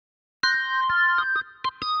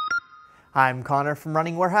I'm Connor from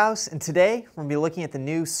Running Warehouse, and today we're going to be looking at the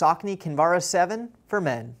new Saucony Kinvara 7 for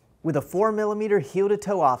men. With a 4mm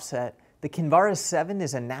heel-to-toe offset, the Kinvara 7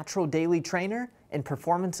 is a natural daily trainer and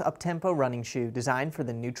performance up-tempo running shoe designed for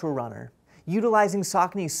the neutral runner. Utilizing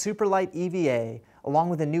Saucony's super light EVA, along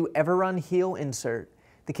with a new EverRun heel insert,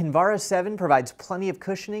 the Kinvara 7 provides plenty of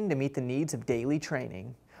cushioning to meet the needs of daily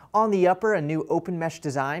training. On the upper, a new open mesh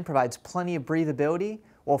design provides plenty of breathability,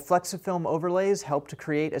 while Flexifilm overlays help to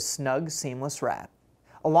create a snug, seamless wrap.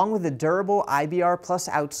 Along with a durable IBR Plus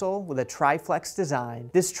outsole with a Tri-Flex design,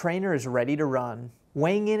 this trainer is ready to run.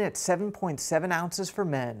 Weighing in at 7.7 ounces for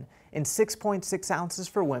men and 6.6 ounces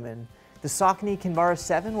for women, the Saucony Kinvara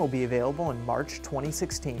 7 will be available in March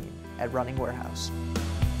 2016 at Running Warehouse.